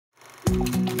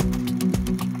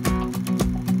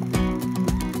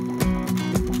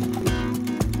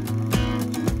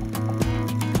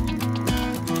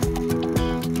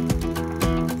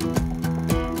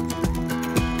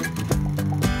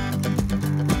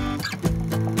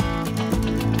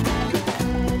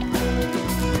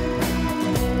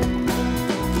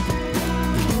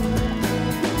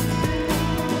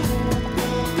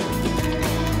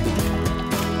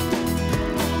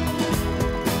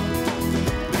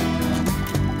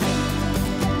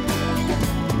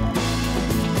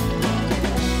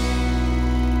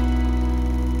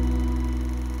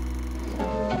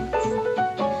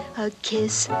A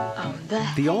kiss on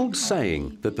the old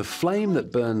saying that the flame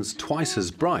that burns twice as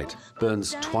bright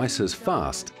burns twice as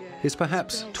fast is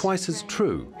perhaps twice as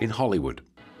true in Hollywood.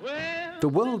 The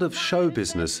world of show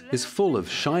business is full of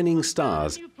shining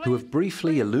stars who have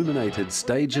briefly illuminated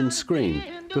stage and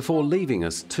screen before leaving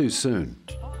us too soon.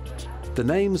 The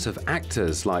names of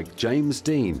actors like James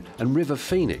Dean and River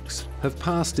Phoenix have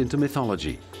passed into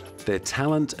mythology, their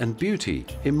talent and beauty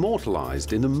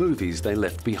immortalized in the movies they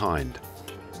left behind.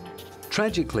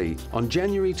 Tragically, on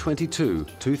January 22,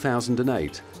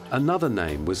 2008, another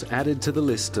name was added to the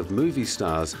list of movie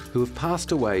stars who have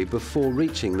passed away before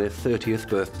reaching their 30th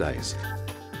birthdays.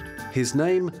 His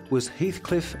name was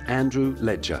Heathcliff Andrew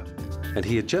Ledger, and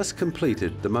he had just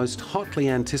completed the most hotly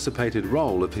anticipated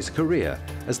role of his career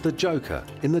as the Joker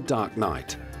in The Dark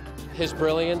Knight. His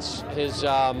brilliance, his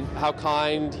how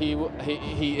kind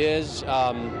he is,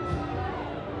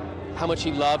 how much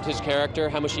he loved his character,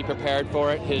 how much he prepared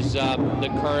for it, his the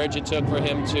courage it took for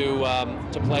him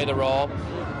to play the role,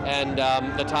 and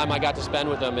the time I got to spend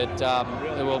with him, it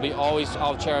will be always,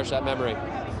 I'll cherish that memory.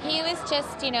 He was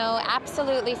just, you know,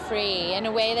 absolutely free in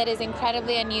a way that is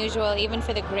incredibly unusual even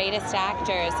for the greatest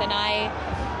actors, and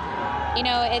you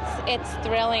know, it's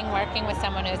thrilling working with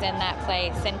someone who's in that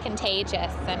place and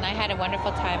contagious, and I had a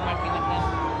wonderful time working with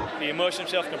him. He immersed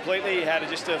himself completely. He had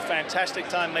just a fantastic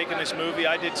time making this movie.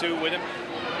 I did too with him.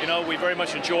 You know, we very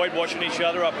much enjoyed watching each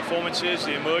other, our performances,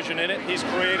 the immersion in it. He's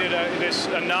created this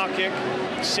anarchic,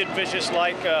 Sid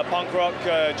Vicious-like punk rock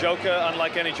Joker,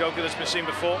 unlike any Joker that's been seen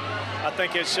before. I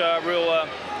think it's a real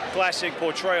classic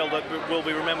portrayal that will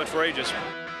be remembered for ages.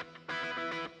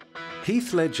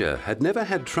 Heath Ledger had never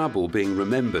had trouble being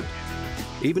remembered,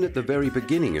 even at the very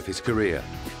beginning of his career.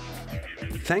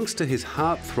 Thanks to his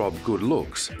heartthrob good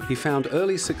looks, he found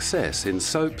early success in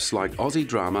soaps like Aussie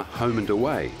drama Home and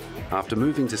Away, after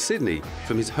moving to Sydney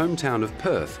from his hometown of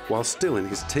Perth while still in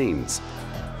his teens.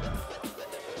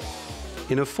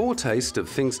 In a foretaste of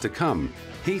things to come,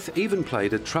 Heath even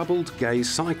played a troubled gay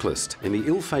cyclist in the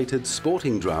ill-fated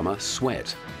sporting drama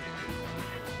Sweat.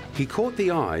 He caught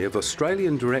the eye of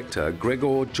Australian director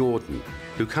Gregor Jordan,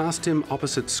 who cast him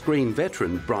opposite screen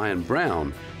veteran Brian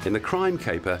Brown in the crime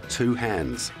caper Two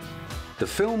Hands. The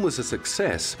film was a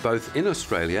success both in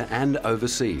Australia and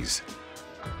overseas.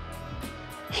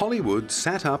 Hollywood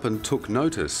sat up and took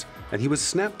notice, and he was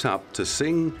snapped up to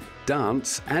sing,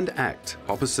 dance and act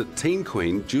opposite teen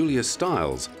queen Julia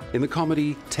Stiles in the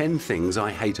comedy 10 Things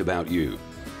I Hate About You.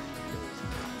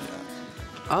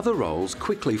 Other roles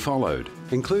quickly followed,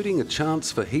 including a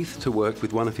chance for Heath to work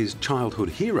with one of his childhood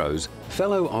heroes,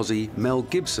 fellow Aussie Mel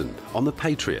Gibson, on The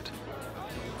Patriot.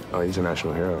 Oh, he's a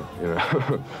national hero, you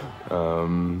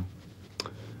know.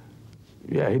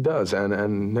 Yeah, he does,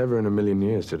 and never in a million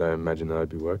years did I imagine that I'd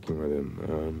be working with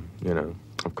him. You know,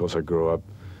 of course I grew up,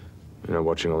 you know,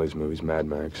 watching all these movies, Mad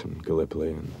Max and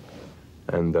Gallipoli,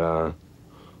 and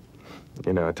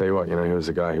you know, I tell you what, you know, he was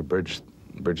the guy who bridged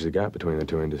the gap between the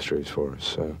two industries for us,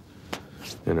 so,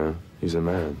 you know, he's a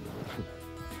man.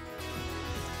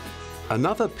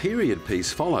 Another period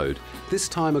piece followed, this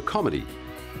time a comedy.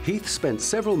 Heath spent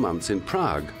several months in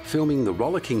Prague filming the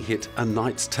rollicking hit A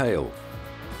Knight's Tale.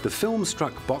 The film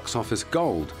struck box office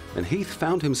gold, and Heath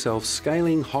found himself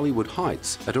scaling Hollywood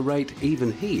heights at a rate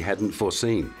even he hadn't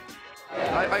foreseen.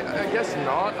 I guess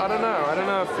not. I don't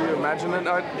know if you imagine it.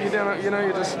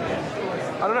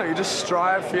 You just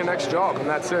strive for your next job, and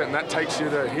that's it, and that takes you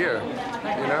to here,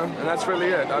 you know, and that's really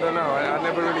it. I don't know. I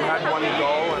never really had one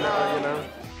goal, you know.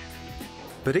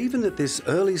 But even at this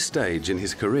early stage in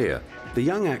his career, the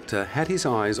young actor had his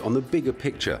eyes on the bigger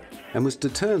picture and was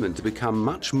determined to become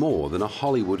much more than a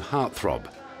Hollywood heartthrob.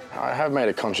 I have made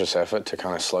a conscious effort to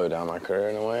kind of slow down my career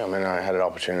in a way. I mean, I had an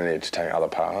opportunity to take other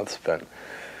paths, but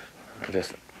I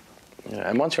just, you know,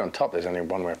 and once you're on top, there's only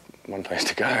one place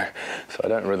to go. So I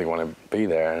don't really want to be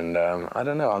there, and I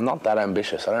don't know, I'm not that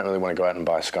ambitious. I don't really want to go out and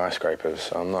buy skyscrapers,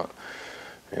 so I'm not,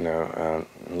 you know,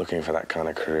 looking for that kind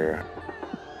of career.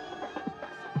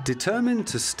 Determined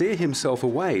to steer himself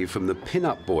away from the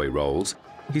pin-up boy roles,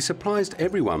 he surprised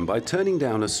everyone by turning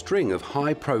down a string of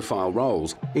high-profile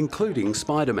roles, including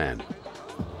Spider-Man.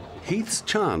 Heath's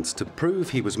chance to prove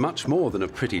he was much more than a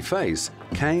pretty face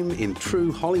came in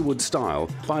true Hollywood style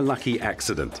by lucky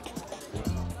accident.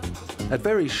 At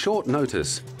very short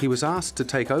notice, he was asked to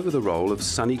take over the role of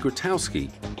Sonny Grotowski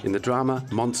in the drama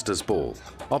Monsters Ball,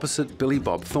 opposite Billy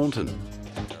Bob Thornton.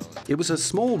 It was a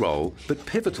small role, but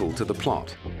pivotal to the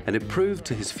plot, and it proved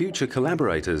to his future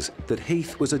collaborators that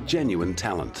Heath was a genuine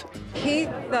talent. Heath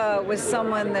was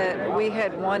someone that we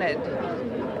had wanted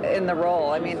in the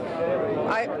role. I mean,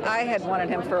 I had wanted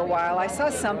him for a while. I saw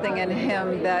something in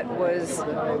him that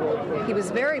he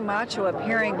was very macho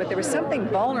appearing, but there was something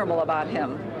vulnerable about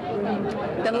him.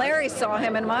 Then Larry saw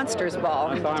him in Monsters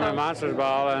Ball. I saw him in Monsters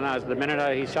Ball, and the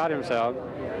minute he shot himself,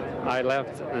 I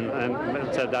left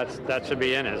and said that should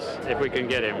be Ennis, if we can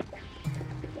get him.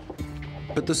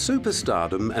 But the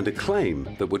superstardom and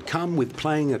acclaim that would come with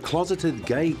playing a closeted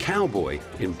gay cowboy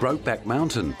in Brokeback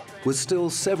Mountain was still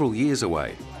several years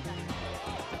away.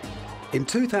 In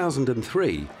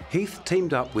 2003, Heath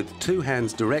teamed up with Two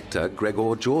Hands director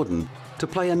Gregor Jordan to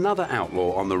play another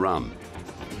outlaw on the run.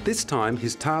 This time,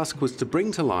 his task was to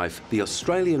bring to life the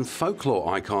Australian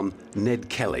folklore icon Ned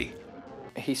Kelly.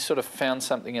 He sort of found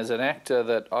something as an actor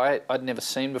that I'd never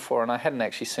seen before, and I hadn't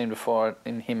actually seen before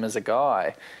in him as a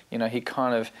guy. You know, he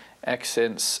kind of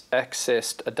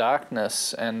accessed a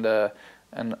darkness and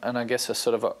I guess a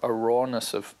sort of a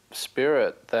rawness of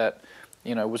spirit that,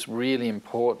 you know, was really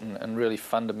important and really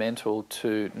fundamental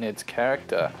to Ned's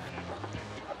character.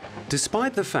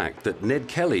 Despite the fact that Ned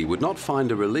Kelly would not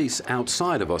find a release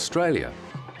outside of Australia,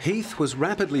 Heath was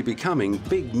rapidly becoming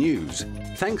big news,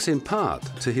 thanks in part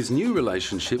to his new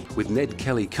relationship with Ned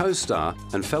Kelly co-star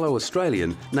and fellow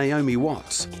Australian Naomi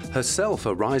Watts, herself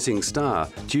a rising star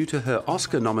due to her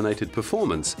Oscar-nominated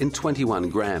performance in 21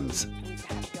 Grams.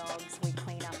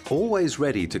 Always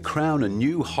ready to crown a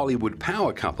new Hollywood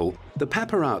power couple, the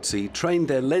paparazzi trained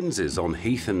their lenses on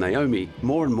Heath and Naomi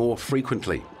more and more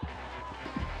frequently.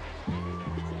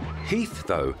 Heath,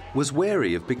 though, was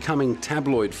wary of becoming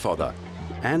tabloid fodder,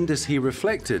 and as he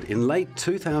reflected in late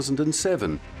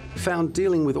 2007, found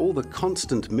dealing with all the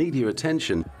constant media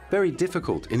attention very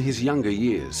difficult in his younger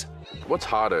years. What's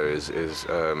harder is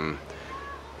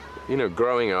you know,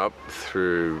 growing up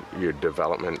through your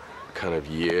development kind of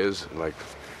years, like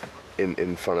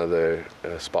in front of the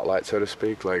spotlight, so to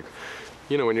speak. Like,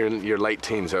 you know, when you're in your late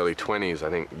teens, early 20s, I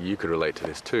think you could relate to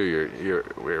this too.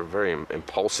 We're very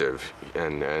impulsive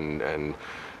and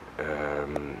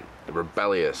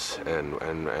rebellious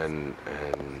and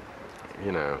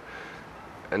you know,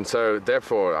 and so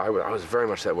therefore I was very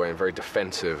much that way and very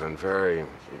defensive and very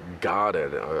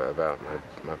guarded about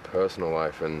my personal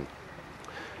life, and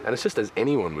it's just as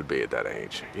anyone would be at that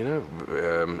age, you know,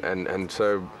 and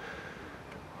so,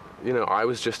 you know, I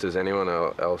was just as anyone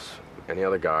else, any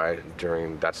other guy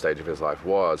during that stage of his life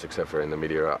was, except for in the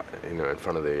media, you know, in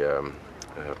front of the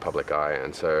public eye.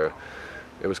 And so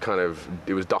it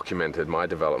was documented, my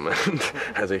development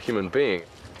as a human being.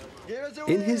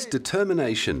 In his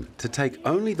determination to take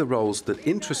only the roles that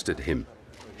interested him,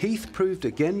 Heath proved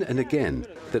again and again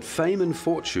that fame and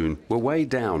fortune were way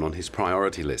down on his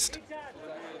priority list.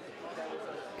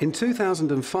 In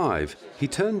 2005, he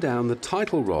turned down the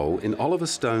title role in Oliver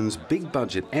Stone's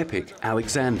big-budget epic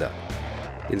Alexander.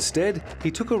 Instead, he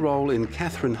took a role in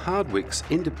Catherine Hardwicke's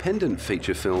independent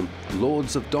feature film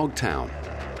Lords of Dogtown.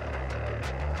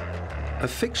 A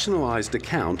fictionalized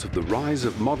account of the rise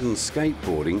of modern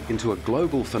skateboarding into a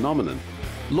global phenomenon,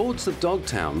 Lords of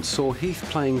Dogtown saw Heath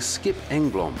playing Skip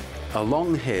Engblom, a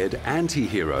long-haired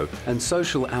anti-hero and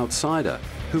social outsider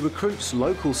who recruits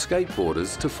local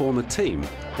skateboarders to form a team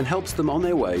and helps them on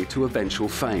their way to eventual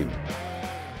fame.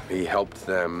 He helped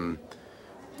them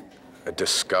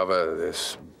discover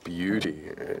this beauty,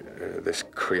 this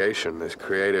creation, this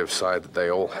creative side that they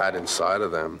all had inside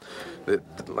of them,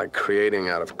 that, like creating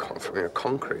out of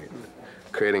concrete,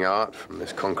 creating art from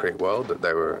this concrete world that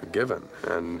they were given,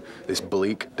 and this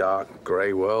bleak, dark,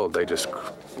 grey world they just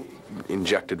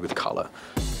injected with colour.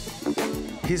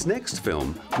 His next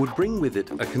film would bring with it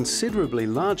a considerably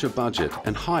larger budget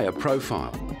and higher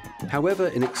profile. However,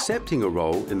 in accepting a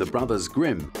role in the Brothers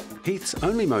Grimm, Heath's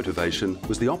only motivation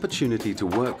was the opportunity to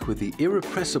work with the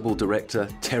irrepressible director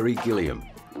Terry Gilliam.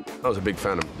 I was a big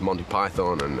fan of Monty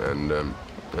Python, and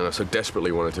I so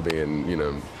desperately wanted to be in, you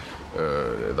know,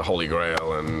 The Holy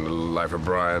Grail and Life of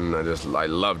Brian. I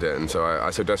loved it, and so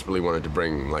I so desperately wanted to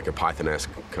bring like a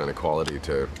Python-esque kind of quality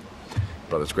to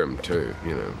Brothers Grimm too,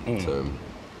 you know. So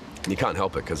you can't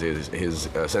help it because his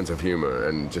sense of humor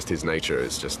and just his nature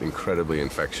is just incredibly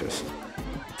infectious.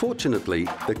 Fortunately,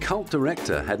 the cult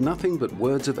director had nothing but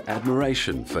words of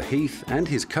admiration for Heath and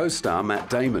his co-star Matt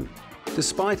Damon,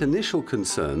 despite initial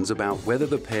concerns about whether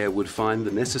the pair would find the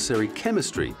necessary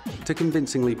chemistry to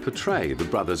convincingly portray the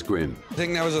Brothers Grimm. I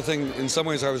think that was the thing, in some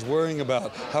ways, I was worrying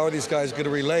about. How are these guys going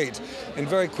to relate? And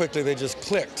very quickly, they just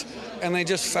clicked. And they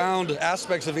just found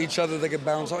aspects of each other they could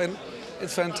bounce on. And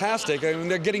it's fantastic. I mean,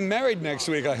 they're getting married next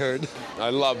week, I heard. I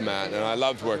love Matt, and I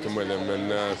loved working with him.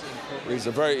 And he's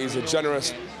a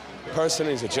generous person.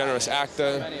 He's a generous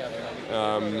actor.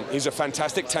 He's a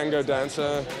fantastic tango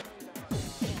dancer.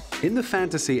 In the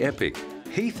fantasy epic,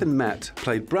 Heath and Matt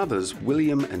played brothers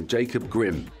William and Jacob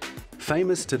Grimm,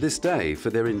 famous to this day for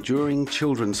their enduring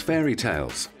children's fairy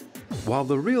tales. While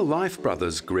the real-life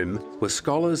brothers Grimm were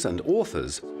scholars and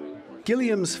authors,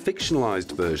 Gilliam's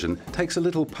fictionalized version takes a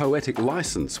little poetic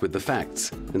license with the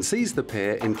facts and sees the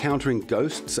pair encountering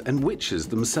ghosts and witches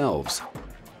themselves.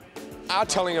 Our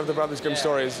telling of the Brothers Grimm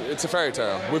story it's a fairy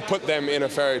tale. We've put them in a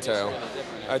fairy tale.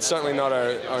 It's certainly not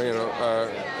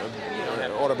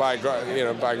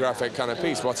autobiographic kind of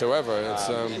piece whatsoever.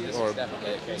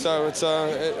 It's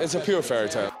a pure fairy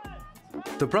tale.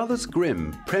 The Brothers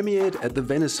Grimm premiered at the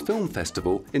Venice Film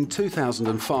Festival in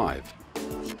 2005.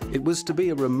 It was to be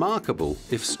a remarkable,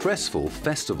 if stressful,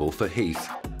 festival for Heath.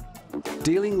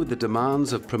 Dealing with the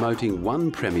demands of promoting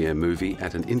one premiere movie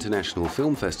at an international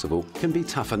film festival can be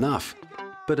tough enough.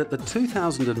 But at the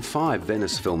 2005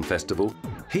 Venice Film Festival,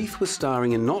 Heath was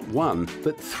starring in not one,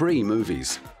 but 3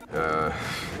 movies.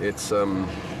 It's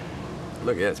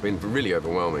been really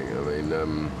overwhelming. I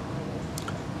mean,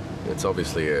 it's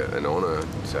obviously an honor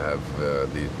to have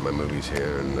my movies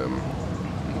here, and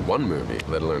one movie,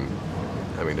 let alone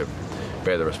having to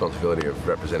bear the responsibility of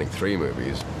representing 3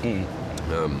 movies.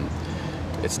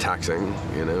 It's taxing,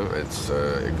 it's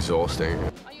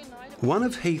exhausting. One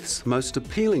of Heath's most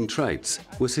appealing traits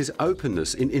was his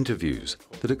openness in interviews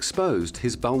that exposed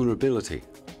his vulnerability.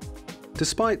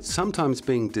 Despite sometimes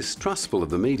being distrustful of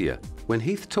the media, when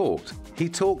Heath talked, he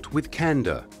talked with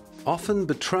candor, often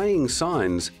betraying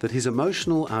signs that his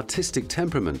emotional, artistic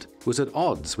temperament was at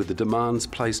odds with the demands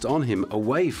placed on him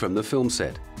away from the film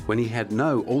set, when he had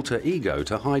no alter ego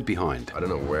to hide behind. I don't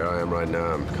know where I am right now.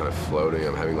 I'm kind of floating.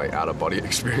 I'm having like out-of-body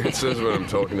experiences when I'm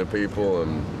talking to people,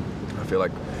 and I feel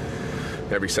like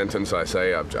every sentence I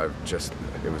say,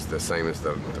 it was the same as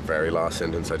the very last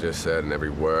sentence I just said, and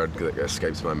every word that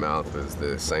escapes my mouth is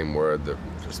the same word that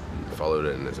just followed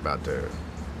it and is about to,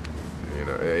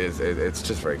 it's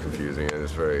just very confusing, and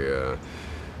it's very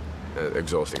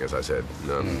exhausting, as I said.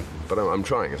 But I'm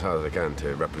trying as hard as I can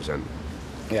to represent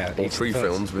all 3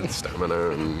 films with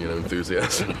stamina and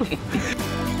enthusiasm.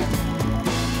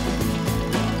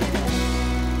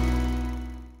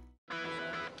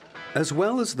 As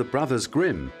well as the Brothers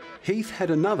Grimm, Heath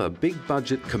had another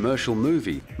big-budget commercial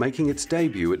movie making its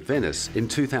debut at Venice in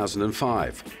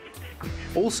 2005.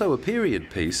 Also a period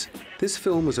piece, this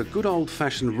film was a good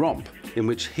old-fashioned romp in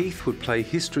which Heath would play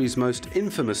history's most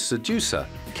infamous seducer,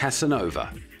 Casanova.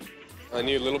 I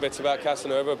knew little bits about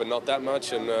Casanova, but not that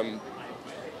much, and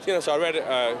so I read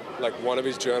like one of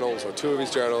his journals or 2 of his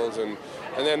journals, and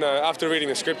then after reading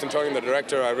the script and talking to the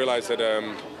director, I realized that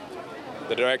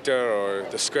the director or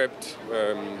the script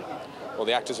or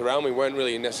the actors around me weren't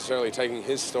really necessarily taking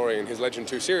his story and his legend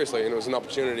too seriously, and it was an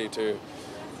opportunity to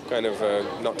kind of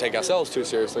not take ourselves too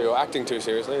seriously or acting too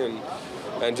seriously,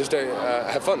 and just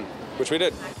have fun, which we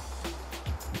did.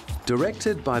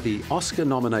 Directed by the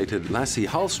Oscar-nominated Lasse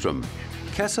Hallström,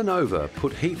 Casanova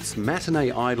put Heath's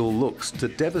matinee idol looks to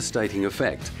devastating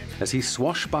effect as he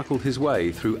swashbuckled his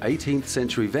way through 18th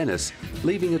century Venice,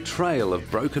 leaving a trail of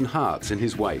broken hearts in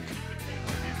his wake.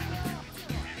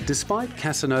 Despite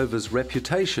Casanova's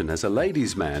reputation as a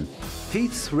ladies' man,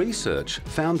 Heath's research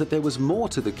found that there was more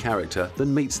to the character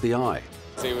than meets the eye.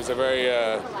 He was a very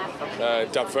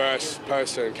diverse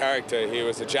person and character. He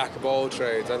was a jack of all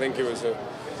trades. I think he was a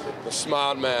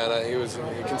smart man. He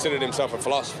considered himself a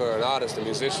philosopher, an artist, a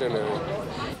musician.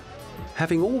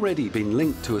 Having already been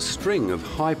linked to a string of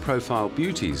high-profile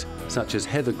beauties such as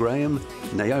Heather Graham,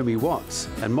 Naomi Watts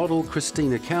and model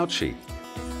Christina Cauchi,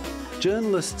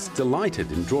 journalists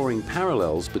delighted in drawing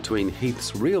parallels between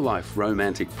Heath's real-life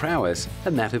romantic prowess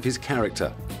and that of his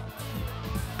character.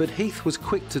 But Heath was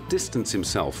quick to distance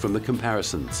himself from the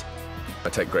comparisons. I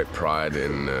take great pride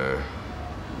in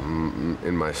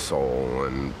my soul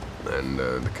and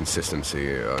the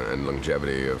consistency and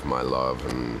longevity of my love,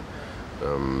 and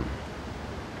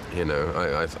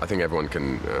I think everyone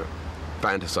can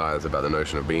fantasize about the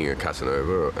notion of being a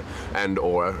Casanova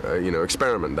or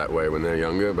experiment that way when they're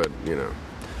younger, but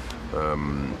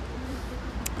I'm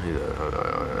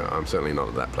certainly not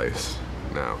at that place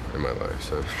now in my life,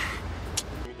 so.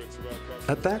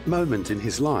 At that moment in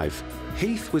his life,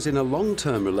 Heath was in a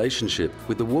long-term relationship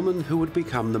with the woman who would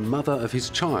become the mother of his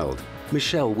child,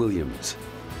 Michelle Williams.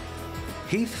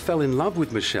 Heath fell in love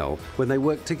with Michelle when they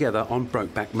worked together on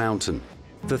Brokeback Mountain,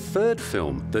 the third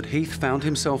film that Heath found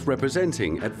himself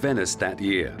representing at Venice that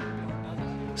year.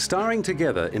 Starring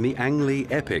together in the Ang Lee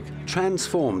epic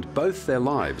transformed both their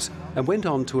lives and went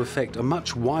on to affect a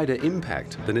much wider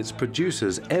impact than its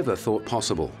producers ever thought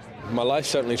possible. My life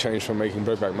certainly changed from making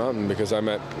Brokeback Mountain because I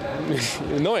met...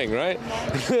 annoying, right?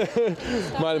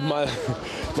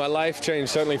 my life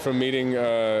changed certainly from meeting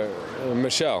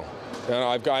Michelle. And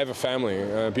I have a family,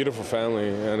 a beautiful family,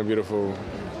 and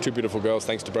two beautiful girls,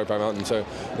 thanks to Brokeback Mountain. So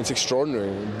it's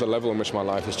extraordinary the level in which my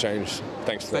life has changed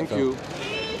thanks to that film. Thank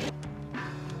you.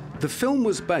 The film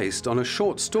was based on a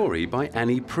short story by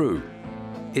Annie Proulx.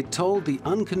 It told the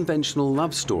unconventional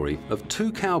love story of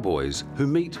two cowboys who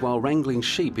meet while wrangling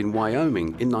sheep in Wyoming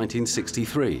in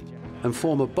 1963 and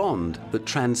form a bond that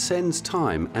transcends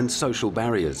time and social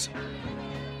barriers.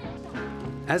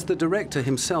 As the director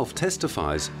himself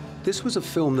testifies, this was a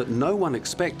film that no one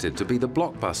expected to be the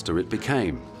blockbuster it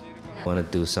became. I want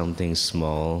to do something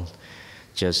small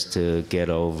just to get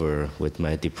over with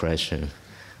my depression.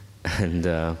 And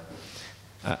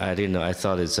I didn't know, I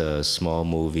thought it's a small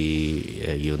movie,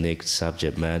 a unique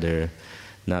subject matter.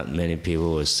 Not many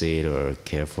people will see it or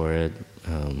care for it.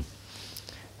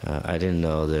 I didn't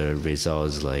know the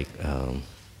results like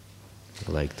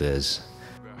this.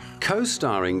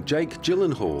 Co-starring Jake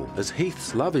Gyllenhaal as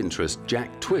Heath's love interest,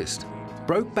 Jack Twist,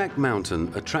 Brokeback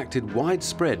Mountain attracted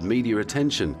widespread media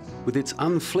attention with its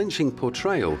unflinching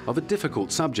portrayal of a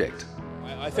difficult subject.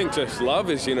 I think just love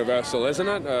is universal, isn't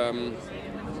it?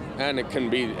 And it can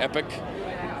be epic.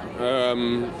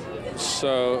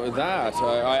 So that,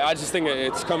 I just think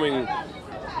it's coming,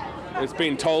 it's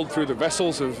being told through the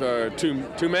vessels of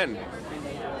two men.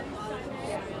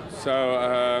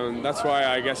 So that's why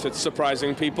I guess it's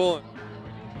surprising people.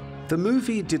 The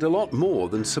movie did a lot more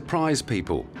than surprise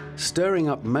people, stirring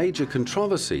up major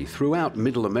controversy throughout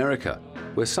Middle America,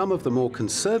 where some of the more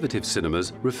conservative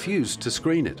cinemas refused to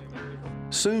screen it.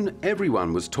 Soon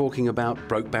everyone was talking about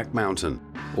Brokeback Mountain,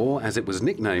 or as it was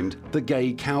nicknamed, the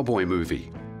gay cowboy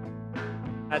movie.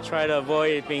 I try to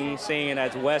avoid being seen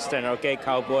as Western or gay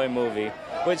cowboy movie,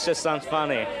 which just sounds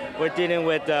funny. We're dealing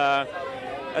with a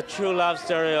true love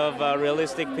story of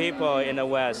realistic people in the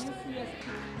West.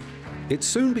 It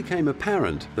soon became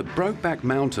apparent that Brokeback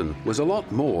Mountain was a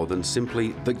lot more than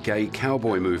simply the gay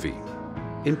cowboy movie.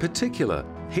 In particular,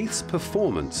 Heath's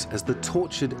performance as the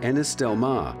tortured Ennis Del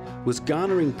Mar was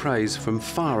garnering praise from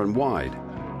far and wide,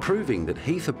 proving that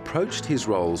Heath approached his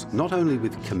roles not only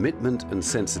with commitment and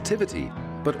sensitivity,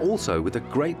 but also with a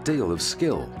great deal of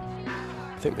skill.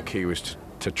 I think the key was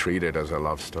to treat it as a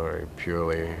love story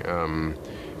purely, and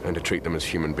to treat them as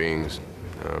human beings,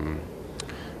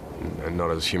 and not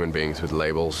as human beings with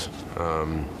labels,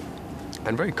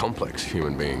 and very complex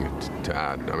human being to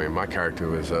add. I mean, my character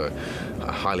was a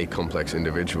highly complex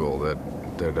individual that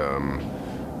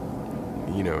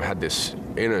you know, had this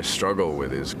inner struggle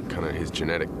with his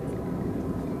genetic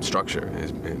structure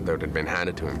that had been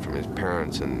handed to him from his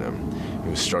parents, and he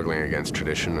was struggling against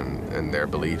tradition and their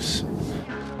beliefs.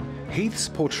 Heath's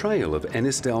portrayal of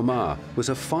Ennis Del Mar was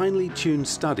a finely tuned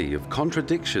study of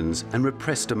contradictions and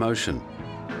repressed emotion.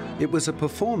 It was a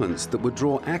performance that would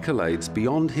draw accolades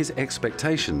beyond his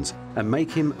expectations and make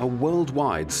him a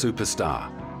worldwide superstar.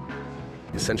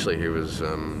 Essentially, he was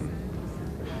a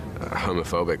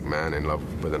homophobic man in love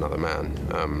with another man.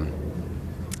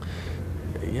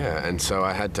 Yeah, and so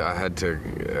I had to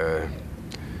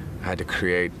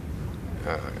create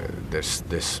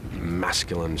this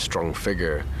masculine, strong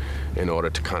figure in order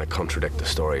to kind of contradict the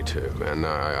story too. And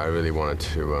I really wanted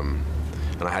to, and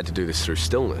I had to do this through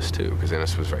stillness too, because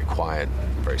Ennis was very quiet,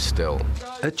 very still.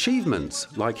 Achievements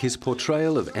like his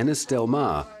portrayal of Ennis Del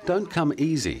Mar don't come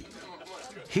easy.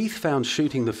 Heath found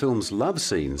shooting the film's love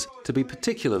scenes to be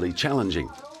particularly challenging.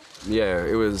 Yeah,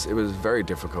 it was very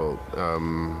difficult.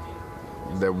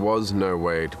 There was no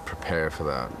way to prepare for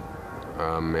that.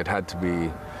 It had to be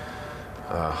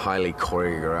highly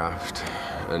choreographed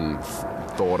and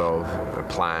thought of,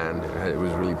 planned. It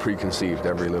was really preconceived.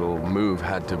 Every little move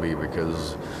had to be,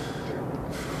 because,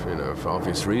 you know, for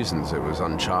obvious reasons, it was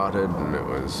uncharted and it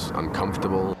was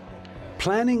uncomfortable.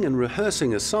 Planning and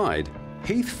rehearsing aside,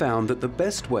 Heath found that the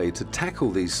best way to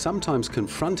tackle these sometimes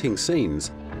confronting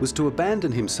scenes was to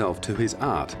abandon himself to his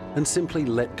art and simply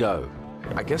let go.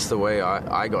 I guess the way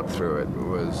I got through it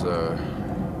was,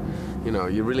 you know,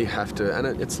 you really have to, and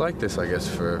it's like this, I guess,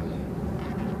 for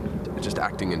just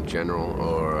acting in general,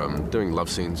 or doing love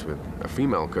scenes with a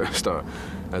female co-star,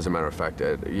 as a matter of fact,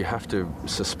 you have to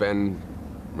suspend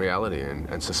reality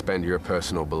and suspend your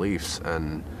personal beliefs,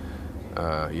 and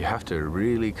you have to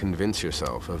really convince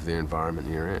yourself of the environment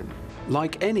you're in.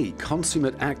 Like any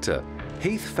consummate actor,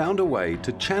 Heath found a way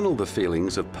to channel the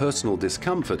feelings of personal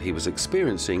discomfort he was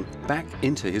experiencing back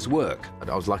into his work.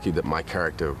 I was lucky that my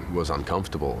character was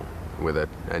uncomfortable with it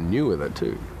and knew with it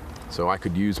too. So I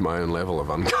could use my own level of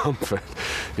uncomfort,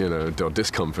 you know, or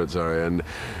discomfort, sorry, and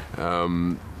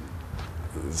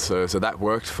so that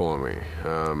worked for me,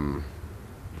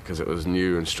 because it was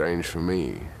new and strange for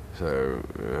me. So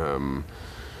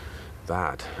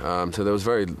so there was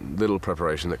very little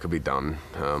preparation that could be done,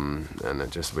 and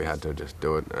we had to just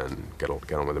do it and get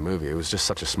on with the movie. It was just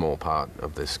such a small part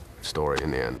of this story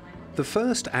in the end. The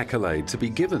first accolade to be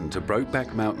given to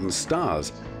Brokeback Mountain's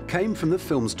stars came from the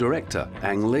film's director,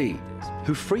 Ang Lee,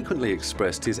 who frequently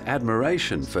expressed his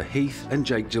admiration for Heath and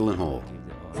Jake Gyllenhaal.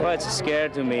 Well, it's scary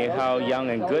to me how young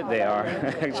and good they are,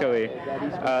 actually.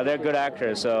 They're good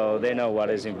actors, so they know what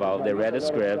is involved. They read the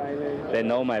script, they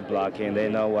know my blocking, they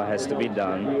know what has to be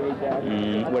done.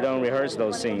 We don't rehearse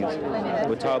those scenes.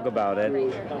 We talk about it,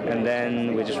 and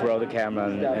then we just roll the camera,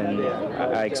 and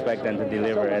I expect them to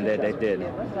deliver, and they did.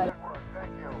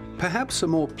 Perhaps a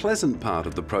more pleasant part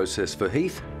of the process for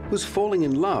Heath was falling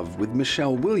in love with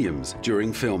Michelle Williams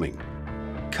during filming.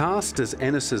 Cast as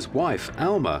Ennis's wife,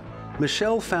 Alma,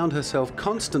 Michelle found herself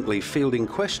constantly fielding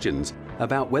questions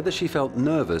about whether she felt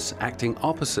nervous acting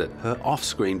opposite her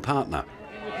off-screen partner.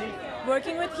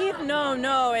 Working with Heath?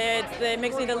 No, it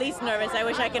makes me the least nervous. I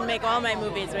wish I could make all my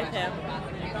movies with him.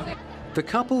 The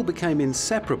couple became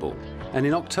inseparable, and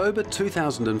in October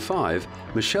 2005,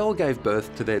 Michelle gave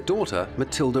birth to their daughter,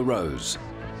 Matilda Rose.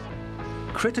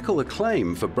 Critical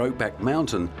acclaim for Brokeback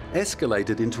Mountain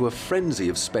escalated into a frenzy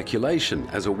of speculation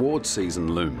as award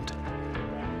season loomed.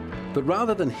 But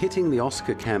rather than hitting the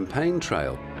Oscar campaign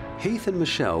trail, Heath and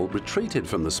Michelle retreated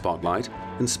from the spotlight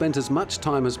and spent as much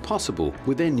time as possible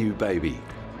with their new baby.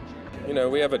 You know,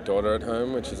 we have a daughter at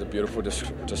home, which is a beautiful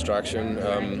distraction.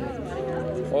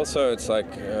 Also, it's like,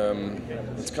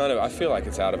 it's kind of, I feel like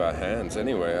it's out of our hands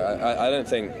anyway. I don't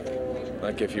think,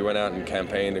 like, if you went out and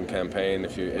campaigned,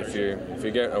 if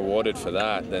you get awarded for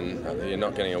that, then you're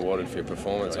not getting awarded for your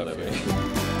performance, I think.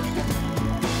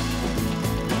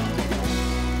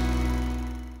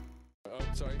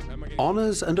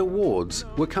 Honours and awards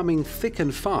were coming thick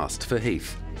and fast for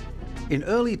Heath. In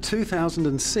early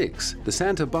 2006, the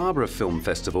Santa Barbara Film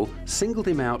Festival singled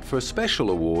him out for a special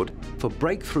award for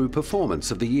Breakthrough Performance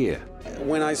of the Year.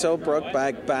 When I saw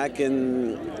Brokeback back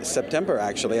in September,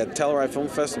 actually, at Telluride Film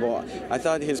Festival, I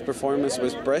thought his performance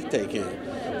was breathtaking.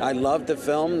 I loved the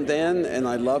film then, and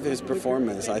I love his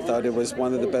performance. I thought it was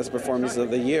one of the best performances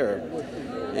of the year.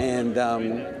 And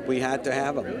we had to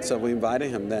have him, so we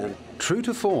invited him then. True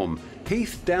to form,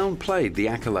 Heath downplayed the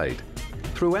accolade.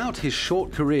 Throughout his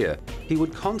short career, he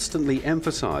would constantly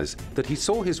emphasize that he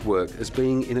saw his work as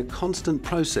being in a constant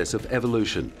process of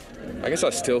evolution. I guess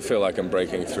I still feel like I'm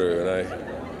breaking through,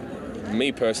 and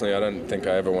me personally, I don't think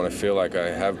I ever want to feel like I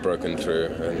have broken through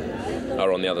and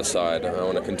are on the other side. I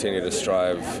want to continue to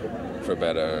strive for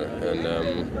better,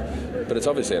 and but it's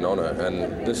obviously an honor,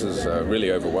 and this is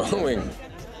really overwhelming.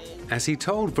 As he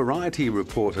told Variety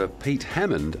reporter Pete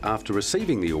Hammond after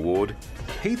receiving the award,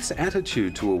 Heath's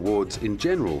attitude to awards in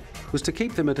general was to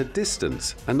keep them at a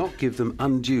distance and not give them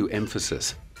undue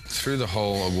emphasis. Through the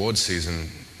whole award season,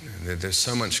 there's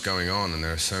so much going on, and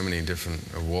there are so many different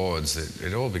awards that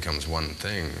it all becomes one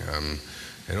thing.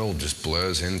 It all just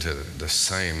blurs into the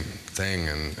same thing,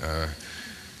 and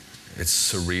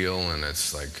it's surreal, and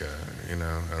it's like you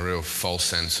know, a real false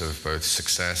sense of both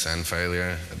success and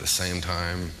failure at the same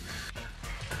time.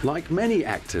 Like many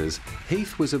actors,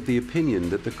 Heath was of the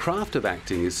opinion that the craft of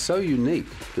acting is so unique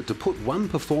that to put one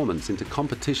performance into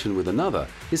competition with another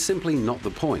is simply not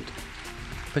the point.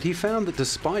 But he found that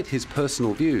despite his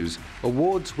personal views,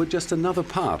 awards were just another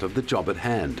part of the job at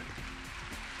hand.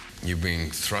 You're being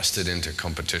thrusted into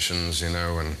competitions, you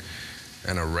know,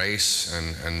 and a race,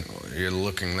 and you're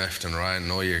looking left and right,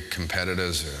 and all your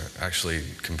competitors are actually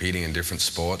competing in different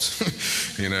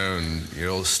sports, you know, and you're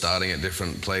all starting at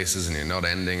different places, and you're not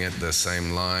ending at the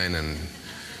same line,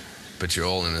 but you're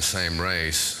all in the same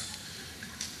race.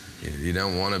 You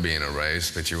don't want to be in a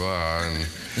race, but you are,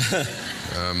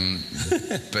 and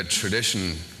but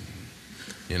tradition,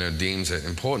 you know, deems it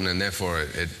important, and therefore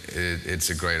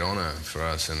it's a great honor for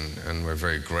us, and we're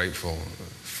very grateful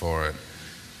for it.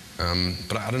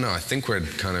 But I don't know, I think we're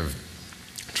kind of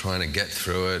trying to get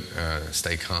through it,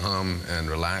 stay calm and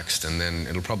relaxed, and then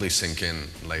it'll probably sink in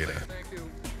later.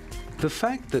 The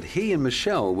fact that he and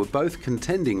Michelle were both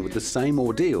contending with the same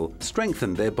ordeal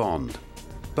strengthened their bond.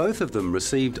 Both of them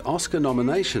received Oscar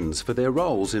nominations for their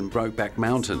roles in Brokeback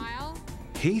Mountain.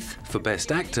 Heath for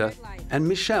Best Actor and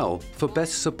Michelle for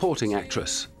Best Supporting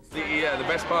Actress. The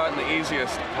best part and the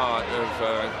easiest part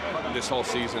of this whole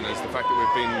season is the fact that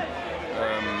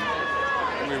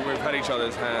we've had each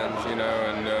other's hands, you know,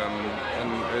 and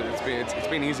it's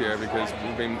been easier because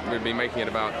we've been making it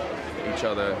about each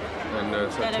other, and so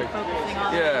instead of focusing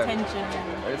on attention.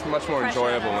 It's much more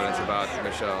enjoyable when it's about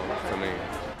Michelle for me.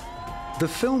 The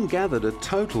film gathered a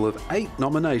total of 8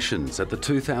 nominations at the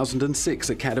 2006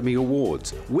 Academy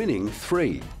Awards, winning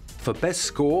 3 for Best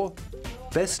Score,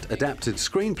 Best Adapted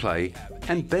Screenplay,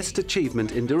 and Best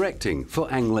Achievement in Directing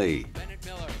for Ang Lee.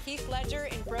 Heath Ledger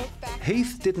in Brokeback.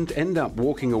 Heath didn't end up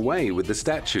walking away with the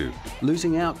statue,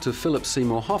 losing out to Philip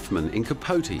Seymour Hoffman in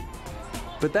Capote.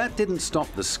 But that didn't stop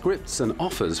the scripts and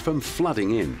offers from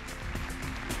flooding in.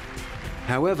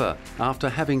 However, after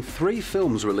having 3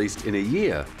 films released in a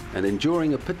year and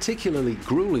enduring a particularly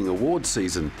grueling award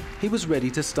season, he was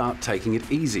ready to start taking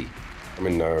it easy. I'm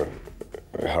in no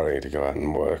hurry to go out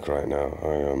and work right now.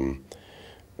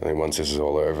 I think once this is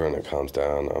all over and it calms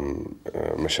down,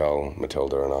 Michelle,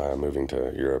 Matilda and I are moving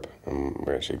to Europe, and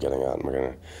we're actually getting out and we're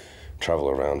going to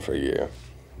travel around for a year.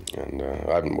 And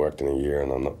I haven't worked in a year,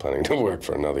 and I'm not planning to work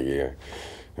for another year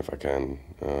if I can.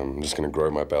 I'm just going to grow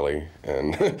my belly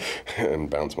and, and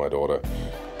bounce my daughter.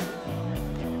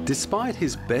 Despite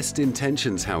his best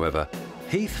intentions, however,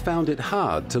 Heath found it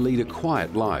hard to lead a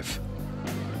quiet life.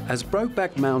 As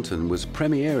Brokeback Mountain was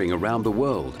premiering around the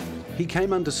world, he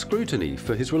came under scrutiny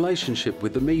for his relationship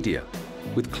with the media,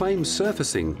 with claims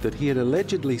surfacing that he had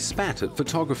allegedly spat at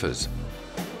photographers.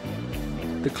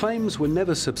 The claims were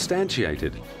never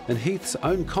substantiated, and Heath's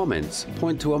own comments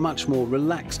point to a much more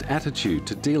relaxed attitude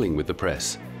to dealing with the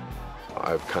press.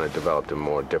 I've kind of developed a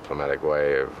more diplomatic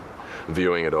way of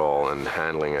viewing it all and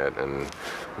handling it, and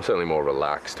I'm certainly more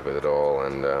relaxed with it all.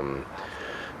 And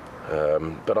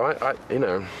but I you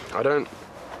know, I don't,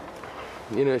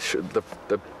 you know,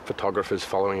 the photographers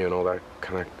following you and all that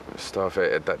kind of stuff.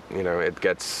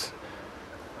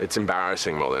 It's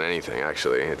embarrassing more than anything,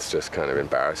 actually. It's just kind of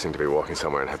embarrassing to be walking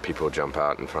somewhere and have people jump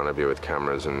out in front of you with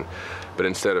cameras. But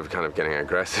instead of kind of getting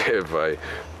aggressive,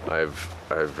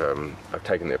 I've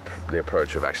taken the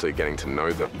approach of actually getting to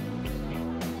know them.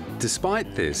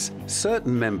 Despite this,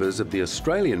 certain members of the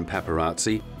Australian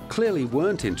paparazzi clearly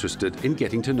weren't interested in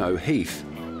getting to know Heath.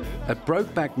 At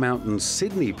Brokeback Mountain's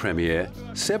Sydney premiere,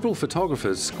 several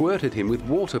photographers squirted him with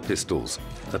water pistols,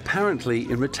 apparently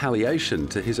in retaliation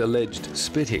to his alleged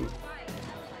spitting.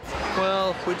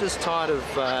 Well, we're just tired of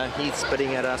Heath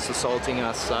spitting at us, assaulting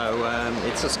us, so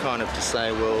it's just kind of to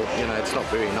say, well, you know, it's not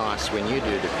very nice when you do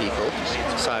it to people.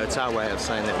 So it's our way of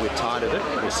saying that we're tired of it,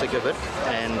 we're sick of it,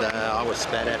 and I was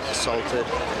spat at, assaulted,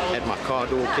 had my car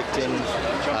door kicked in,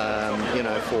 you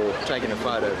know, for taking a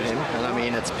photo of him. And I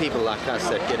mean, it's people like us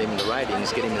that get him the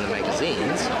ratings, get him in the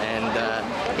magazines,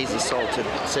 and he's assaulted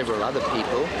several other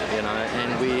people, you know,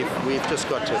 and we've just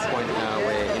got to a point now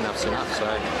where enough's enough.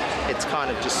 So it's kind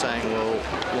of just saying, well,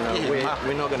 you know,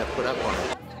 we're not going to put up on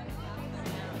it.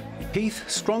 Heath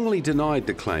strongly denied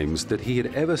the claims that he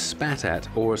had ever spat at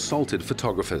or assaulted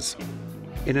photographers.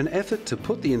 In an effort to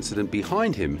put the incident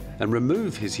behind him and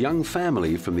remove his young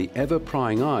family from the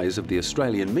ever-prying eyes of the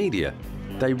Australian media,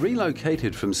 they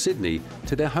relocated from Sydney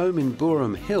to their home in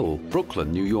Boerum Hill,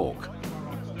 Brooklyn, New York.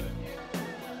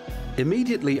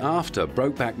 Immediately after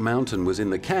Brokeback Mountain was in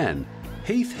the can,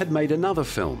 Heath had made another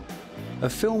film, a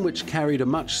film which carried a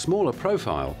much smaller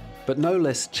profile, but no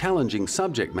less challenging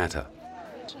subject matter.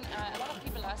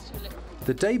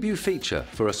 The debut feature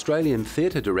for Australian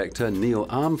theatre director Neil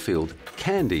Armfield,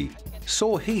 Candy,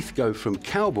 saw Heath go from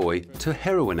cowboy to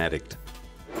heroin addict.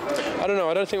 I don't know,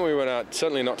 I don't think we went out,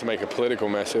 certainly not to make a political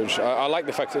message. I like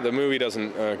the fact that the movie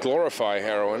doesn't glorify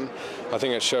heroin. I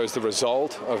think it shows the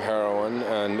result of heroin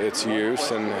and its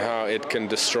use and how it can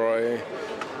destroy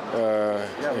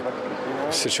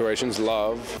situations,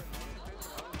 love.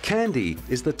 Candy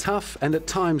is the tough and at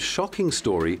times shocking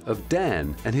story of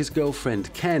Dan and his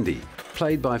girlfriend Candy,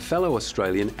 played by fellow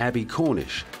Australian Abby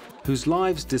Cornish, whose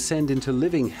lives descend into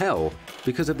living hell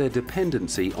because of their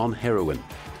dependency on heroin.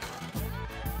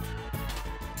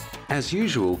 As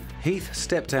usual, Heath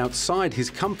stepped outside his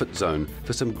comfort zone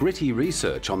for some gritty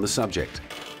research on the subject.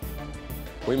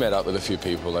 We met up with a few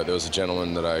people. Like, there was a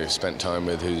gentleman that I spent time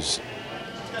with who's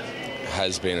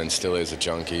has been and still is a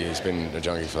junkie. He's been a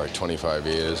junkie for like 25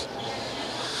 years.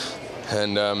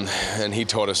 And he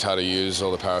taught us how to use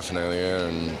all the paraphernalia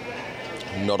and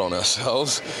not on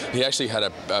ourselves. He actually had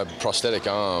a prosthetic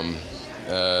arm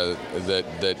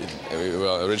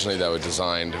well, originally they were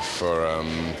designed for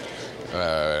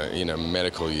you know,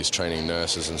 medical use, training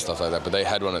nurses and stuff like that. But they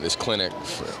had one at this clinic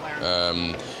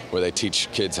where they teach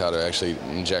kids how to actually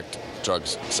inject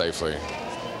drugs safely.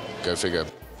 Go figure.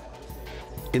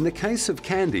 In the case of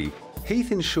Candy,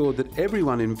 Heath ensured that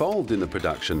everyone involved in the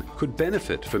production could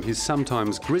benefit from his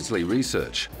sometimes grisly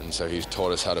research. And so he's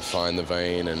taught us how to find the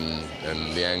vein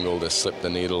and the angle to slip the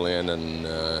needle in,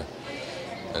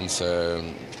 and so,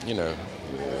 you know,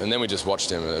 and then we just watched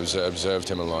him, observed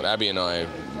him a lot. Abby and I,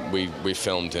 we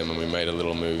filmed him and we made a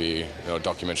little movie, or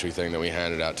documentary thing that we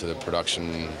handed out to the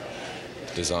production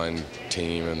design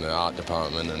team and the art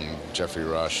department and Jeffrey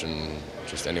Rush and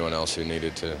just anyone else who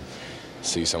needed to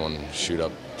see someone shoot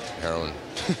up heroin.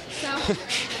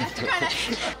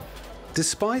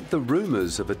 Despite the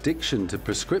rumours of addiction to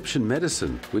prescription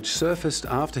medicine which surfaced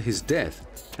after his death,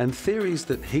 and theories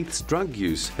that Heath's drug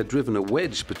use had driven a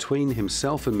wedge between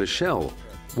himself and Michelle,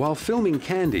 while filming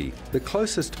Candy, the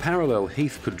closest parallel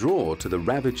Heath could draw to the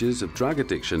ravages of drug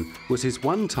addiction was his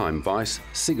one-time vice,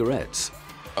 cigarettes.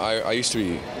 I used to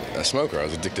be a smoker. I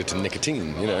was addicted to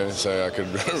nicotine, you know, so I could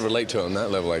relate to it on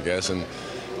that level, I guess.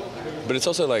 But it's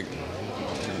also like,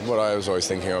 what I was always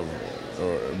thinking of,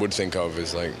 or would think of,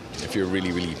 is like, if you're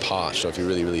really, really parched, or if you're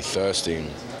really, really thirsty,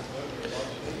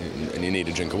 and you need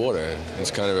a drink of water,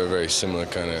 it's kind of a very similar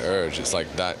kind of urge. It's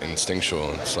like that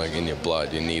instinctual. It's like in your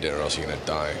blood. You need it, or else you're going to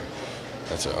die.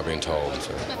 That's what I've been told.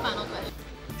 So.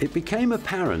 It became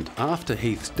apparent after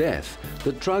Heath's death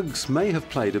that drugs may have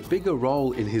played a bigger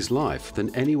role in his life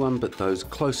than anyone but those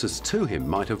closest to him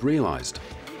might have realised.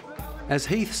 As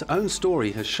Heath's own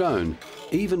story has shown,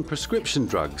 even prescription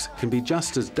drugs can be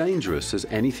just as dangerous as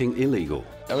anything illegal.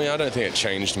 I mean, I don't think it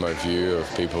changed my view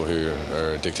of people who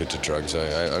are addicted to drugs.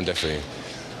 I'm definitely,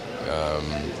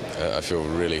 I feel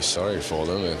really sorry for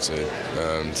them.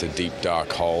 It's a deep,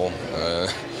 dark hole.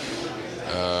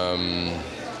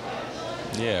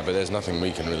 Yeah, but there's nothing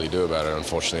we can really do about it.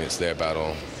 Unfortunately, it's their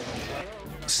battle.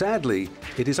 Sadly,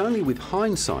 it is only with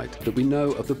hindsight that we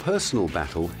know of the personal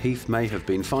battle Heath may have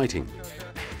been fighting.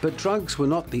 But drugs were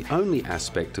not the only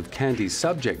aspect of Candy's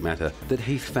subject matter that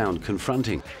Heath found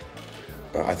confronting.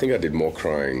 I think I did more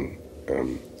crying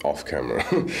off camera,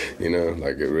 you know,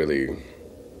 like it really,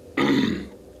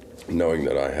 knowing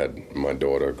that I had my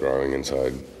daughter growing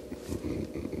inside,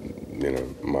 you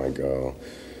know, my girl.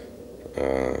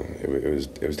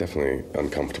 It was definitely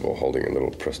uncomfortable holding a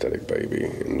little prosthetic baby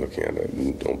and looking at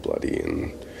it all bloody,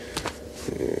 and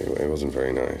it wasn't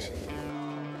very nice.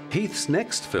 Heath's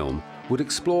next film would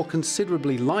explore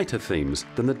considerably lighter themes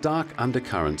than the dark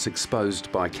undercurrents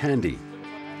exposed by Candy.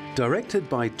 Directed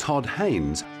by Todd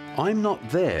Haynes, I'm Not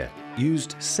There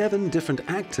used 7 different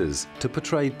actors to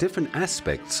portray different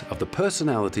aspects of the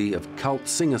personality of cult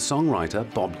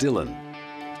singer-songwriter Bob Dylan.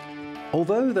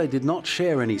 Although they did not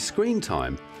share any screen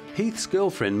time, Heath's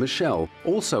girlfriend Michelle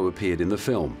also appeared in the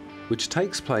film, which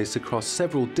takes place across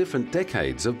several different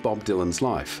decades of Bob Dylan's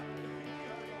life.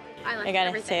 I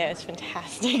gotta say, it was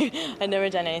fantastic. I'd never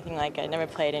done anything like it. I'd never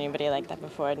played anybody like that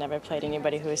before. I'd never played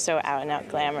anybody who was so out and out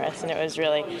glamorous, and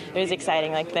it was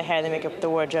exciting. Like the hair, the makeup, the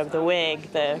wardrobe, the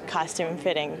wig, the costume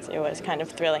fittings. It was kind of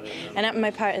thrilling. And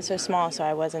my part is so small, so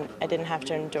I didn't have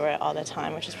to endure it all the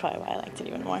time, which is probably why I liked it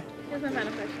even more. Here's my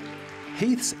final question.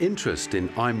 Heath's interest in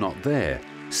I'm Not There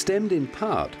stemmed in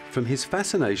part from his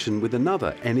fascination with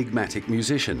another enigmatic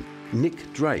musician,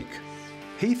 Nick Drake.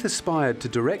 Heath aspired to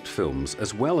direct films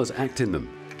as well as act in them,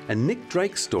 and Nick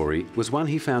Drake's story was one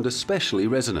he found especially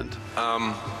resonant.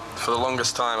 For the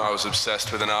longest time, I was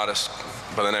obsessed with an artist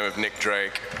by the name of Nick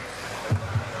Drake.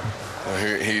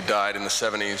 He died in the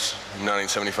 70s, in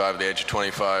 1975, at the age of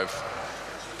 25.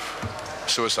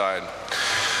 Suicide.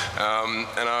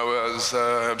 And I was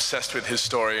obsessed with his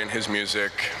story and his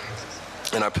music,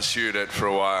 and I pursued it for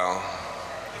a while,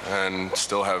 and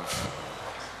still have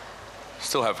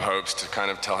hopes to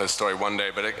kind of tell his story one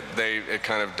day, but it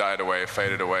kind of died away,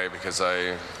 faded away, because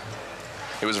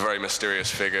he was a very mysterious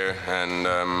figure, and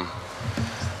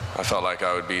I felt like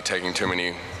I would be taking too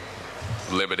many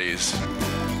liberties.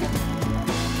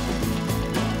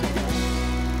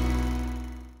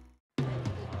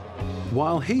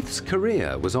 While Heath's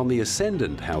career was on the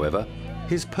ascendant, however,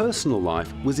 his personal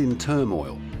life was in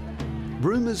turmoil.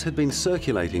 Rumours had been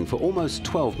circulating for almost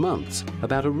 12 months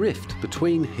about a rift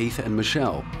between Heath and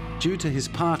Michelle due to his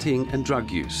partying and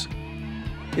drug use.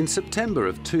 In September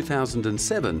of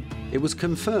 2007, it was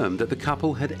confirmed that the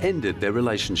couple had ended their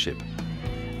relationship.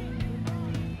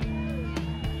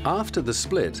 After the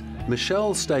split,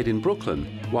 Michelle stayed in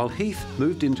Brooklyn while Heath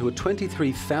moved into a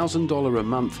 $23,000 a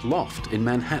month loft in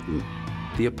Manhattan.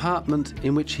 the apartment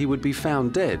in which he would be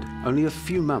found dead only a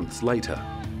few months later.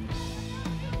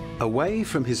 Away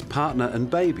from his partner and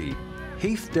baby,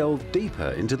 Heath delved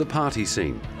deeper into the party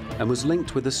scene and was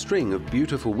linked with a string of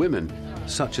beautiful women,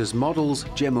 such as models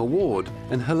Gemma Ward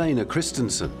and Helena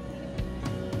Christensen.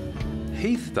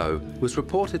 Heath, though, was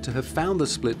reported to have found the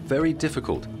split very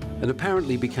difficult and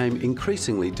apparently became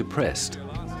increasingly depressed.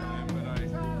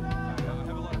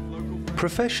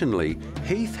 Professionally,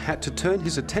 Heath had to turn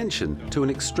his attention to an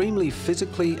extremely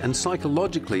physically and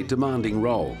psychologically demanding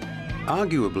role,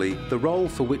 arguably the role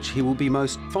for which he will be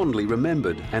most fondly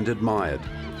remembered and admired.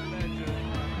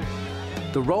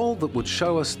 The role that would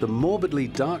show us the morbidly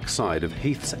dark side of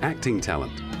Heath's acting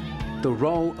talent, the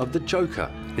role of the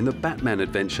Joker in the Batman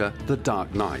adventure The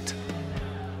Dark Knight.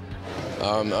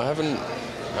 I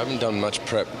haven't done much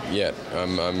prep yet.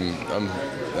 I'm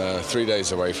 3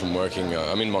 days away from working.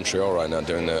 I'm in Montreal right now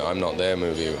doing the I'm Not There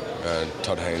movie,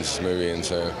 Todd Haynes' movie, and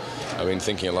so I've been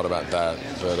thinking a lot about that.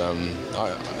 But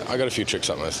I got a few tricks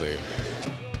up my sleeve.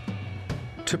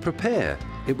 To prepare,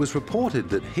 it was reported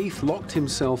that Heath locked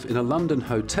himself in a London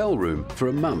hotel room for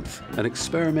a month and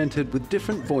experimented with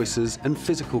different voices and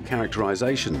physical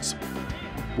characterizations.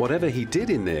 Whatever he did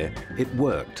in there, it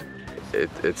worked.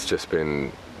 It's just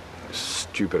been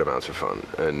stupid amounts of fun,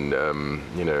 and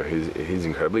you know,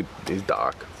 he's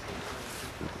dark,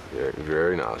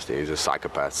 very nasty. He's a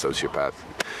psychopath, sociopath,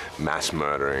 mass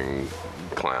murdering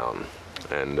clown,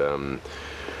 and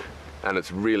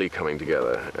it's really coming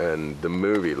together. And the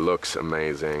movie looks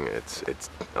amazing. It's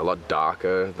a lot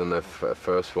darker than the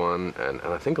first one, and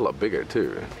I think a lot bigger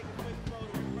too.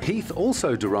 Heath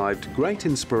also derived great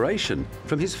inspiration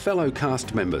from his fellow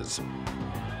cast members.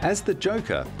 As the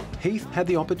Joker, Heath had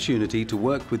the opportunity to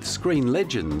work with screen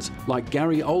legends like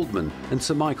Gary Oldman and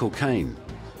Sir Michael Caine.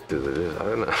 I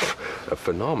don't know,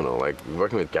 phenomenal. Like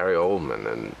working with Gary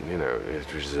Oldman, and you know,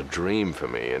 it was a dream for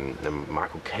me. And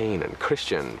Michael Caine and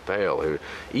Christian Bale, who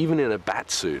even in a bat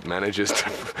suit manages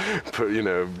to, you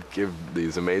know, give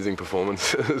these amazing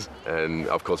performances. And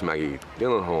of course Maggie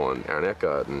Gyllenhaal and Aaron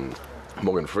Eckhart and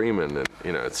Morgan Freeman, and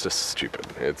you know, it's just stupid.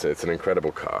 It's an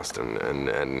incredible cast, and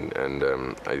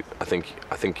I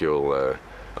think you'll.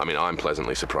 I mean, I'm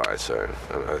pleasantly surprised. So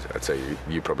I'd say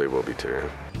you probably will be too.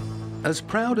 As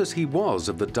proud as he was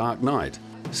of The Dark Knight,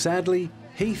 sadly,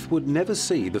 Heath would never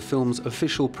see the film's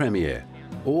official premiere,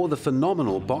 or the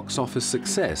phenomenal box office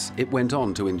success it went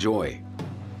on to enjoy.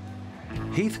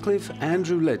 Heathcliff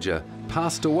Andrew Ledger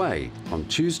passed away on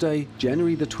Tuesday,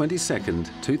 January the 22nd,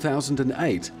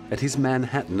 2008, at his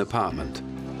Manhattan apartment.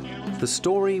 The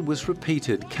story was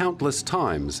repeated countless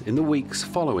times in the weeks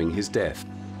following his death.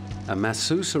 A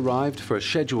masseuse arrived for a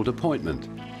scheduled appointment.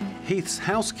 Heath's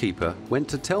housekeeper went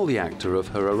to tell the actor of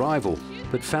her arrival,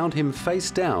 but found him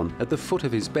face down at the foot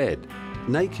of his bed,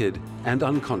 naked and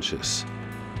unconscious.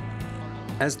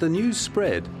 As the news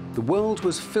spread, the world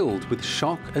was filled with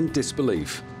shock and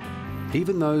disbelief.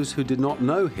 Even those who did not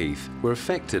know Heath were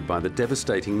affected by the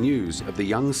devastating news of the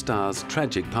young star's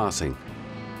tragic passing.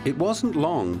 It wasn't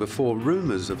long before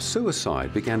rumours of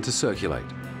suicide began to circulate.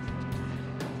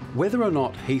 Whether or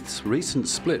not Heath's recent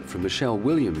split from Michelle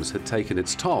Williams had taken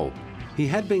its toll, he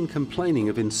had been complaining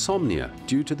of insomnia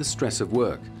due to the stress of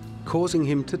work, causing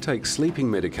him to take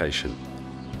sleeping medication.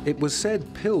 It was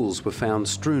said pills were found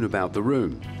strewn about the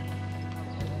room.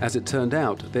 As it turned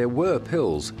out, there were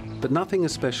pills, but nothing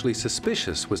especially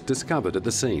suspicious was discovered at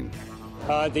the scene.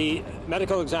 The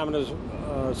medical examiners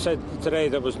said today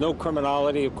there was no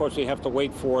criminality. Of course, we have to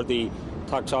wait for the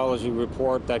toxicology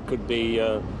report. That could be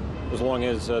as long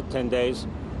as 10 days.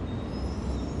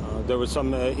 There was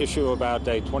some issue about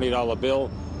a $20 bill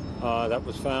that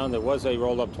was found. There was a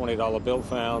rolled-up $20 bill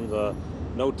found.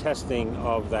 No testing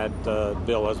of that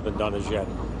bill has been done as yet.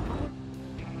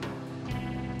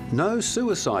 No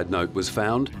suicide note was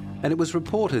found, and it was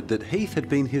reported that Heath had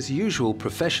been his usual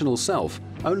professional self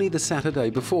only the Saturday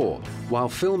before, while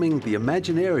filming the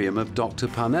Imaginarium of Doctor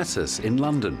Parnassus in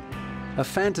London, a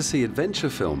fantasy adventure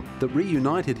film that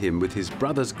reunited him with his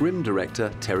Brothers Grimm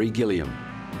director Terry Gilliam.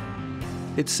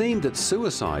 It seemed that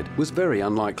suicide was very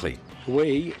unlikely.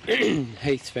 We,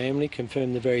 Heath's family,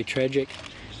 confirmed the very tragic,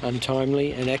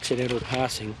 untimely and accidental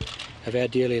passing of our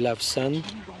dearly loved son,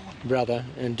 brother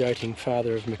and doting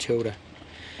father of Matilda.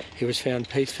 He was found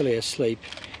peacefully asleep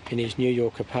in his New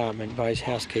York apartment by his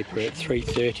housekeeper at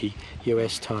 3:30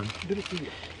 US time,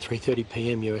 3:30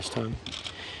 p.m. US time.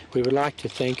 We would like to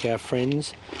thank our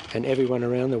friends and everyone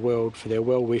around the world for their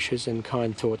well wishes and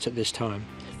kind thoughts at this time.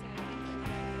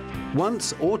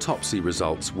 Once autopsy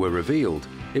results were revealed,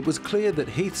 it was clear that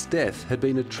Heath's death had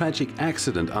been a tragic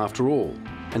accident after all,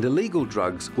 and illegal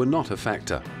drugs were not a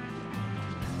factor.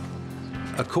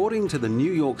 According to the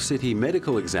New York City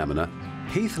Medical Examiner,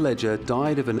 Heath Ledger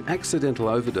died of an accidental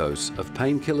overdose of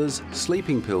painkillers,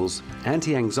 sleeping pills,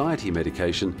 anti-anxiety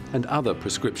medication, and other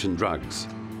prescription drugs.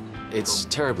 It's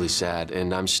terribly sad,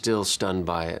 and I'm still stunned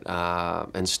by it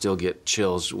and still get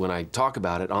chills when I talk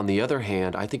about it. On the other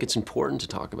hand, I think it's important to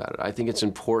talk about it. I think it's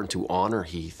important to honor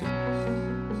Heath.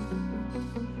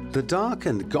 The dark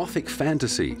and gothic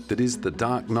fantasy that is The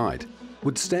Dark Knight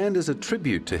would stand as a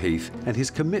tribute to Heath and his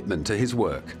commitment to his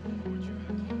work.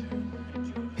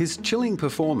 His chilling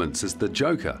performance as the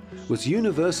Joker was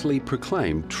universally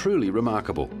proclaimed truly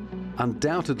remarkable,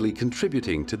 undoubtedly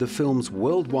contributing to the film's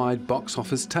worldwide box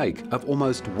office take of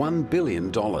almost $1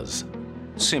 billion.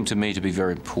 It seemed to me to be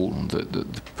very important that the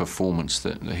performance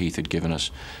that Heath had given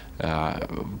us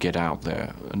get out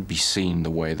there and be seen the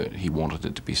way that he wanted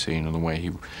it to be seen and the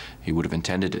way he would have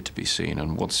intended it to be seen.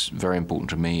 And what's very important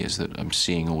to me is that I'm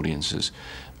seeing audiences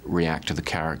react to the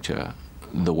character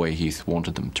the way Heath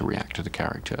wanted them to react to the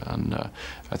character, and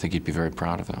I think he'd be very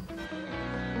proud of that.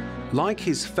 Like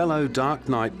his fellow Dark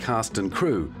Knight cast and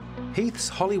crew, Heath's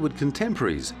Hollywood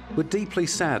contemporaries were deeply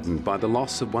saddened by the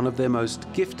loss of one of their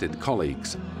most gifted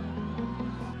colleagues.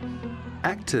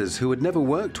 Actors who had never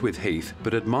worked with Heath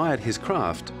but admired his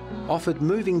craft offered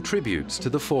moving tributes to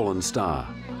the fallen star.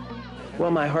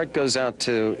 Well, my heart goes out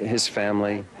to his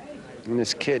family and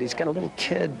this kid. He's got a little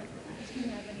kid.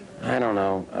 I don't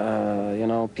know. You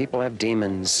know, people have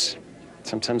demons.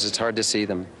 Sometimes it's hard to see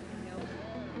them.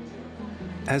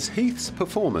 As Heath's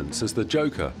performance as the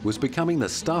Joker was becoming the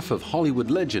stuff of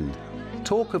Hollywood legend,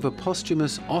 talk of a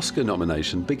posthumous Oscar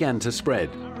nomination began to spread,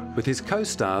 with his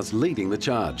co-stars leading the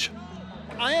charge.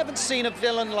 I haven't seen a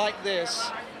villain like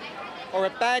this, or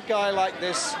a bad guy like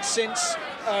this, since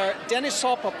Dennis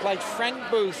Hopper played Frank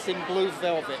Booth in Blue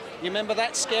Velvet. You remember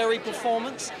that scary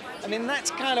performance? I mean, that's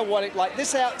kind of what it like.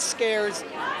 This outscares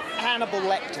Hannibal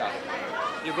Lecter.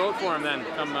 You vote for him then,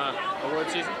 come award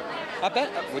season? I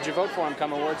bet. Would you vote for him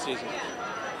come award season?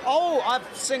 Oh,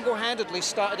 I've single-handedly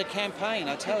started a campaign,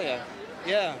 I tell you.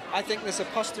 Yeah, I think there's a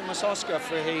posthumous Oscar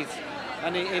for Heath,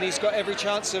 and he's got every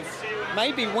chance of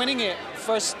maybe winning it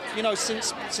first, you know,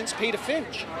 since Peter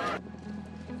Finch.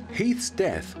 Heath's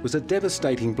death was a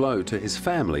devastating blow to his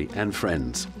family and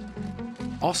friends.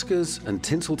 Oscars and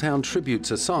Tinseltown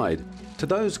tributes aside, to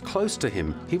those close to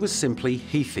him, he was simply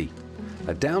Heathy,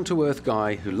 a down-to-earth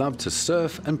guy who loved to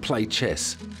surf and play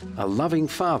chess, a loving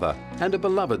father and a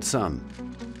beloved son.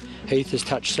 Heath has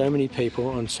touched so many people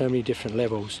on so many different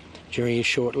levels during his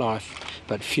short life,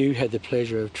 but few had the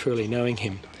pleasure of truly knowing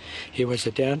him. He was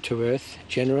a down-to-earth,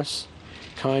 generous,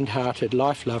 kind-hearted,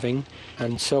 life-loving,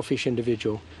 unselfish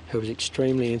individual who was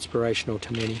extremely inspirational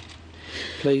to many.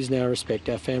 Please now respect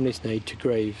our family's need to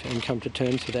grieve and come to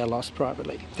terms with our loss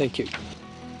privately. Thank you.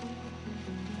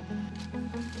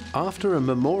 After a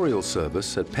memorial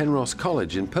service at Penrose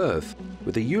College in Perth,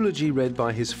 with a eulogy read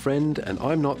by his friend and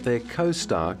I'm Not There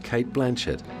co-star Cate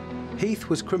Blanchett, Heath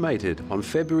was cremated on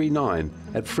February 9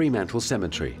 at Fremantle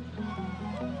Cemetery.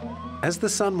 As the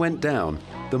sun went down,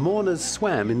 the mourners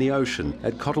swam in the ocean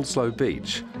at Cottesloe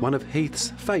Beach, one of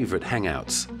Heath's favourite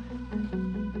hangouts.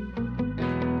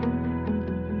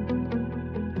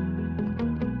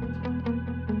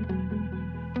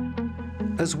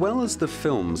 As well as the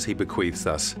films he bequeaths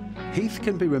us, Heath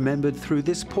can be remembered through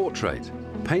this portrait,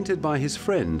 painted by his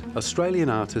friend, Australian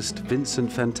artist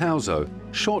Vincent Fantauso,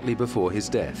 shortly before his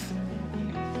death.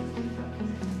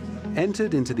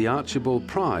 Entered into the Archibald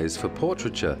Prize for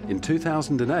Portraiture in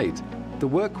 2008, the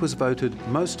work was voted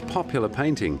most popular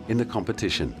painting in the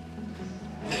competition.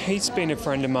 Heath's been a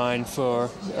friend of mine for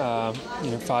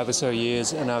 5 or so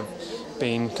years, and I've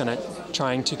been kind of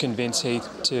trying to convince Heath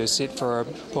to sit for a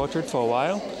portrait for a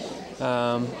while.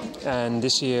 And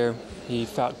this year he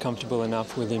felt comfortable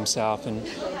enough with himself, and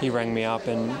he rang me up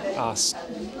and asked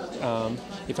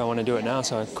if I want to do it now,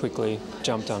 so I quickly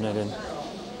jumped on it and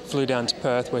flew down to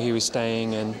Perth where he was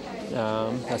staying, and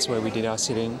that's where we did our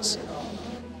sittings.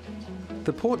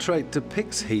 The portrait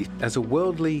depicts Heath as a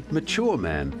worldly, mature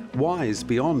man, wise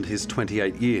beyond his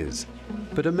 28 years,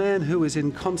 but a man who is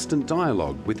in constant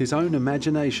dialogue with his own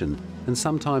imagination and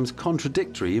sometimes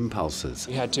contradictory impulses.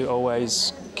 He had to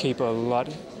always keep a lot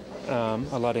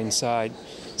inside.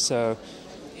 So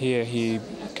here he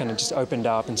kind of just opened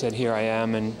up and said, "Here I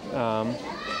am," and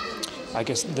I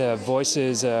guess the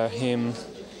voices are him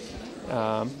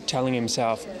telling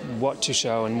himself what to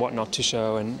show and what not to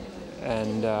show, and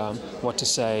what to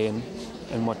say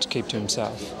and what to keep to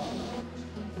himself.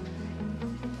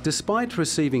 Despite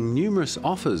receiving numerous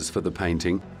offers for the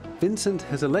painting, Vincent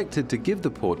has elected to give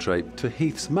the portrait to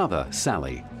Heath's mother,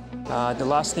 Sally. The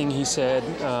last thing he said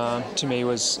to me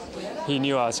was, he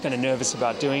knew I was kind of nervous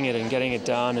about doing it and getting it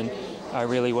done, and I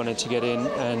really wanted to get in,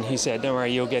 and he said, "Don't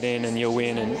worry, you'll get in and you'll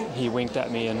win," and he winked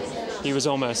at me, and he was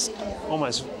almost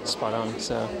spot on,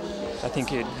 so I think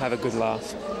he'd have a good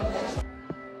laugh.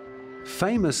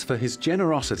 Famous for his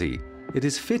generosity, it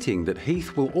is fitting that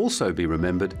Heath will also be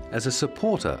remembered as a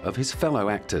supporter of his fellow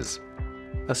actors.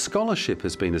 A scholarship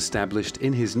has been established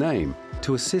in his name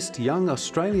to assist young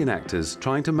Australian actors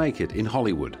trying to make it in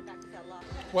Hollywood.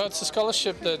 Well, it's a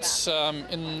scholarship that's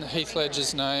in Heath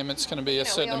Ledger's name. It's going to be a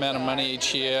certain amount of money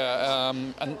each year,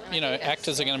 and you know,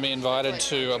 actors are going to be invited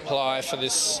to apply for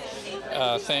this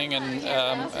thing, and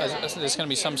there's going to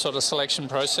be some sort of selection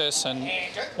process, and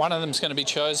one of them's going to be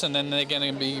chosen, and they're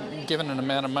going to be given an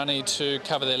amount of money to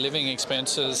cover their living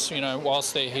expenses, you know,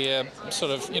 whilst they're here,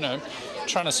 sort of, you know,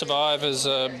 trying to survive as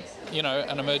a, you know,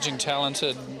 an emerging,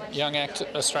 talented young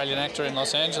Australian actor in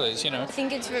Los Angeles, you know. I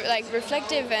think it's like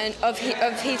reflective of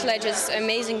Heath Ledger's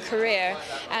amazing career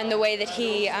and the way that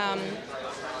he,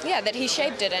 that he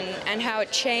shaped it and how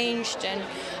it changed. And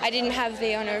I didn't have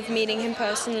the honour of meeting him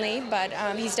personally, but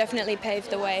he's definitely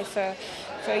paved the way for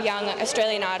young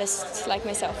Australian artists like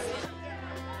myself.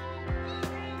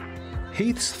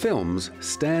 Heath's films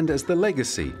stand as the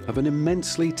legacy of an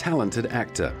immensely talented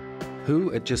actor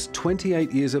who, at just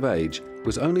 28 years of age,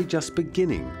 was only just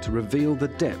beginning to reveal the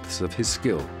depths of his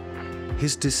skill.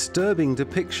 His disturbing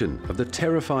depiction of the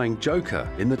terrifying Joker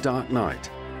in The Dark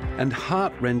Knight and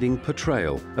heart-rending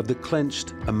portrayal of the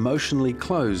clenched, emotionally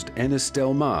closed Ennis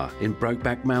Del Mar in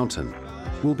Brokeback Mountain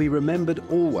will be remembered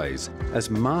always as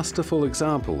masterful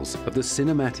examples of the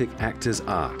cinematic actor's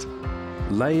art.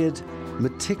 Layered,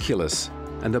 meticulous,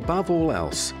 and above all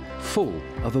else, full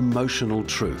of emotional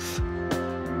truth.